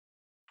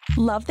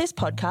Love this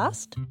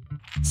podcast?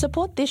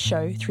 Support this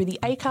show through the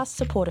Acast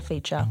supporter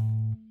feature.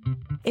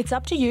 It's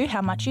up to you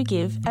how much you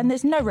give and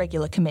there's no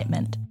regular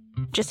commitment.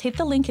 Just hit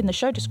the link in the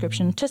show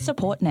description to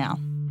support now.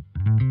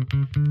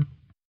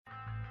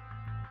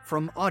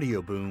 From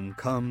Audioboom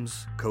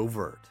comes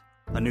Covert,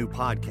 a new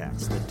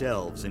podcast that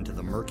delves into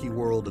the murky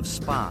world of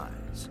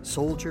spies,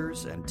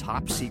 soldiers, and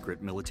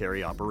top-secret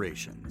military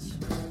operations.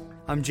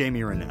 I'm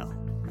Jamie Rennell,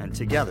 and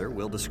together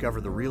we'll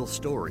discover the real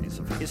stories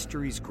of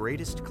history's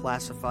greatest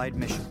classified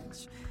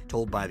missions,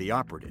 told by the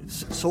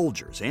operatives,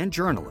 soldiers, and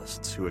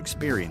journalists who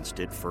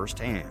experienced it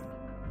firsthand.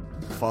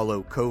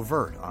 Follow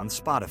Covert on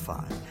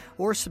Spotify,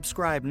 or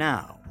subscribe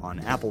now on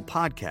Apple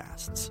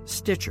Podcasts,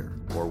 Stitcher,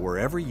 or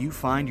wherever you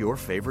find your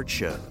favorite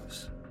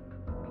shows.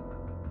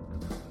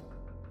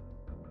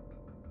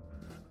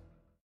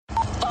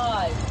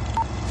 5,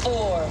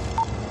 4,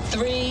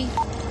 3,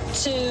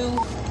 2,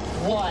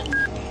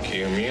 1.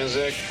 Cue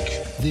music.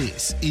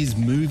 This is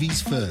Movies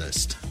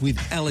First with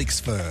Alex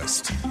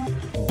First.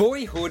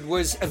 Boyhood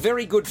was a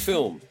very good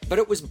film, but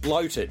it was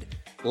bloated.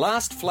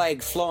 Last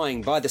Flag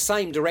Flying by the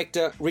same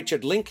director,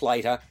 Richard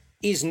Linklater,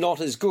 is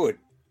not as good.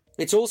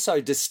 It's also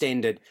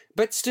distended,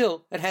 but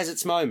still it has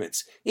its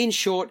moments. In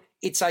short,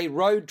 it's a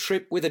road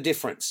trip with a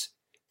difference.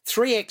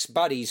 3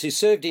 ex-buddies who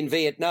served in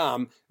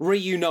Vietnam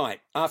reunite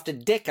after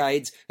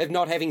decades of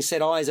not having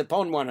set eyes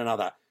upon one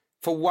another,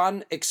 for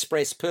one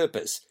express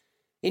purpose.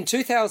 In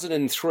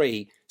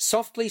 2003,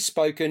 softly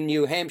spoken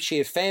New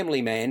Hampshire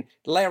family man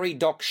Larry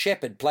Doc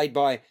Shepherd, played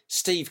by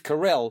Steve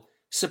Carell,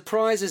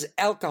 surprises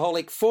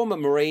alcoholic former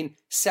Marine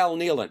Sal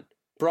Nealon,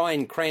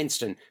 Bryan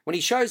Cranston, when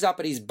he shows up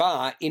at his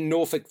bar in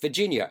Norfolk,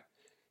 Virginia.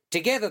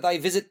 Together they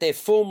visit their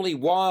formerly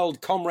wild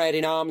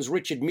comrade-in-arms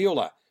Richard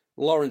Mueller,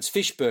 Lawrence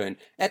Fishburne,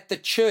 at the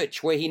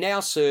church where he now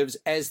serves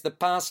as the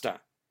pastor.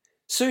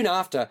 Soon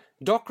after,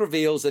 Doc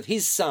reveals that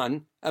his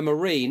son, a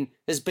Marine,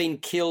 has been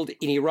killed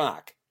in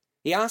Iraq.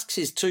 He asks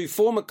his 2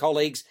 former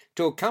colleagues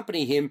to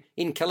accompany him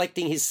in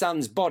collecting his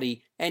son's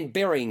body and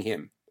burying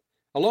him.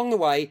 Along the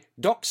way,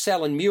 Doc,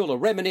 Sal and Mueller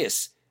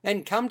reminisce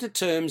and come to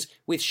terms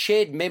with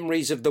shared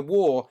memories of the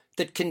war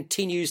that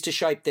continues to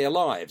shape their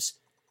lives.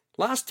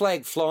 Last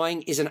Flag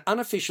Flying is an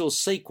unofficial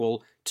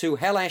sequel to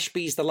Hal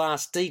Ashby's The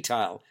Last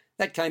Detail.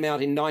 That came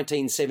out in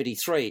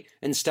 1973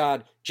 and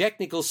starred Jack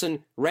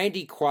Nicholson,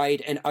 Randy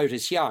Quaid and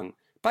Otis Young,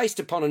 based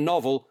upon a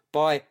novel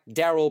by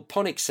Daryl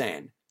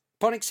Ponixan.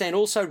 Ponixan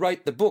also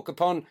wrote the book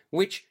upon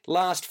which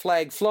Last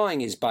Flag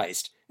Flying is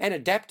based and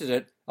adapted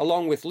it,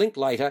 along with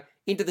Linklater,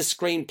 into the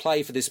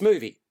screenplay for this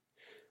movie.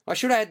 I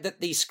should add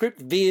that the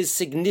script veers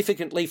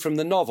significantly from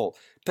the novel,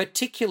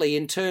 particularly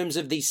in terms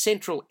of the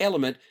central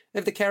element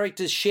of the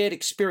characters' shared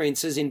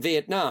experiences in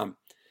Vietnam.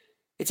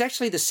 It's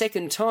actually the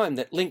second time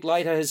that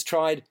Linklater has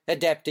tried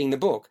adapting the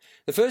book.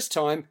 The first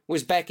time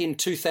was back in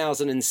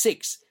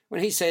 2006,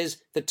 when he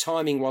says the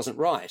timing wasn't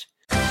right.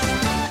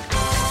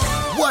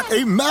 What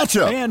a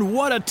matchup! And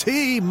what a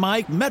team,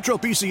 Mike. Metro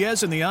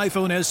PCS and the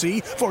iPhone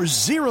SE for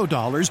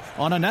 $0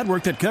 on a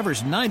network that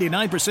covers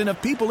 99% of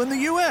people in the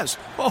U.S.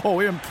 Oh,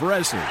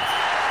 impressive.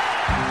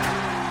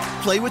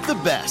 Play with the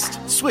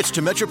best. Switch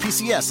to Metro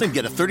PCS and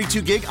get a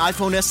 32-gig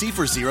iPhone SE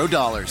for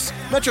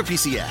 $0. Metro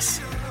PCS.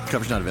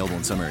 Coverage not available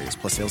in some areas,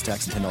 plus sales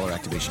tax and $10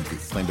 activation fee.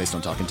 Claim based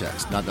on talk and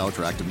text. Not valid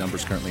for active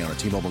numbers currently on a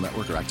T-Mobile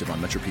network or active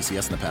on Metro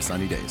PCS in the past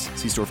 90 days.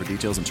 See store for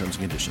details and terms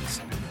and conditions.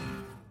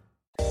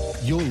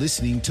 You're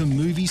listening to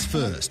Movies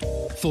First.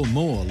 For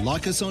more,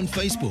 like us on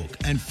Facebook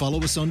and follow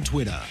us on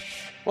Twitter.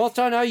 Whilst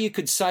I know you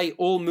could say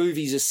all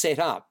movies are set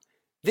up,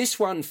 this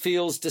one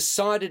feels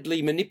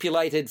decidedly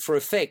manipulated for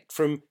effect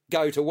from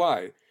go to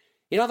woe.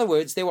 In other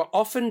words, there were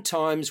often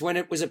times when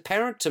it was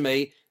apparent to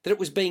me that it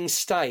was being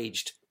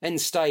staged and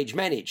stage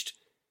managed.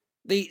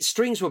 The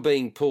strings were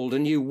being pulled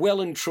and you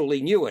well and truly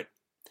knew it.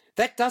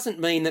 That doesn't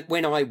mean that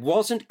when I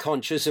wasn't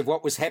conscious of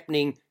what was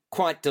happening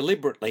quite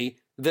deliberately,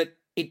 that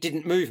it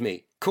didn't move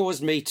me,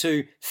 caused me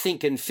to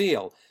think and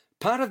feel.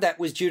 Part of that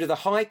was due to the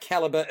high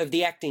calibre of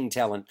the acting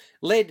talent,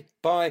 led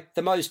by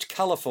the most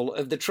colourful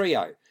of the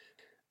trio.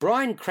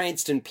 Bryan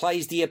Cranston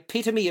plays the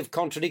epitome of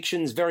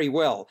contradictions very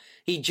well.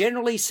 He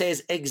generally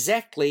says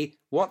exactly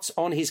what's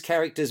on his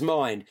character's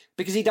mind,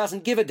 because he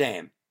doesn't give a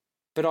damn.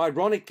 But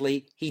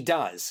ironically, he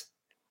does.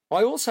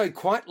 I also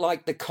quite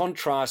like the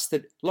contrast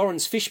that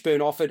Lawrence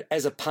Fishburne offered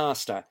as a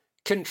pastor,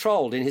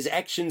 controlled in his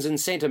actions and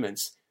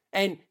sentiments,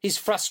 and his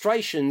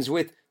frustrations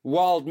with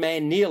wild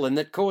man Nealon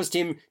that caused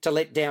him to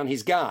let down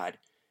his guard.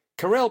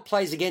 Carell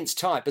plays against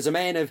type as a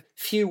man of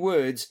few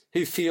words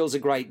who feels a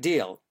great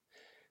deal.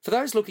 For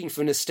those looking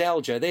for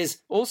nostalgia, there's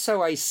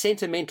also a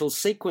sentimental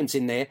sequence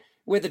in there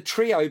where the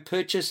trio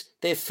purchase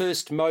their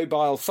first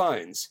mobile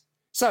phones.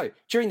 So,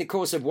 during the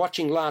course of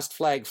watching Last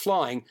Flag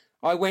Flying,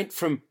 I went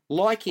from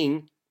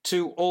liking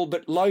to all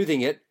but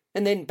loathing it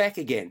and then back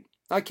again.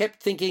 I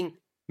kept thinking,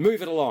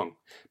 move it along.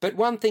 But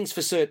one thing's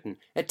for certain,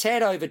 a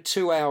tad over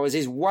 2 hours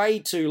is way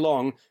too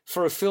long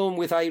for a film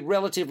with a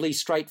relatively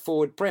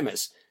straightforward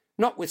premise,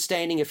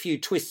 notwithstanding a few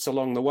twists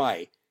along the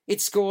way.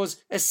 It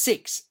scores a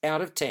 6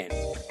 out of 10.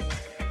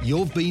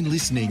 You've been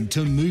listening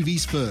to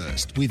Movies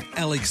First with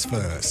Alex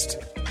First.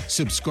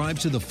 Subscribe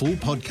to the full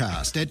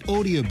podcast at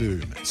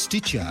Audioboom,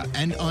 Stitcher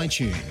and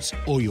iTunes,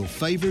 or your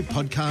favourite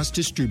podcast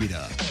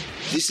distributor.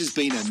 This has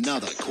been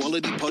another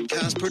quality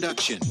podcast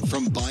production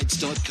from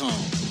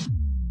Bytes.com.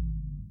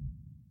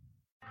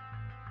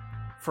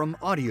 From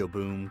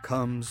Audioboom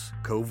comes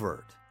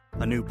Covert,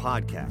 a new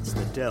podcast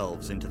that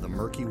delves into the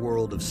murky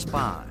world of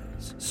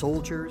spies,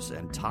 soldiers,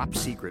 and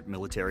top-secret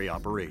military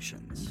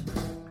operations.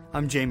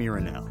 I'm Jamie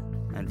Rennell,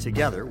 and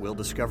together we'll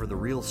discover the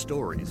real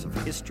stories of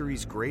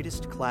history's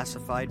greatest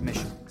classified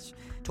missions,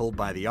 told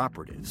by the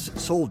operatives,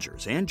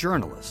 soldiers, and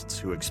journalists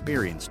who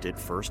experienced it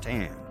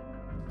firsthand.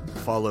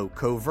 Follow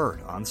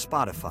Covert on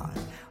Spotify,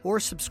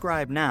 or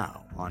subscribe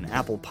now on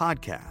Apple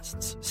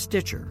Podcasts,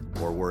 Stitcher,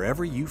 or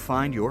wherever you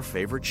find your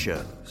favorite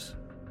shows.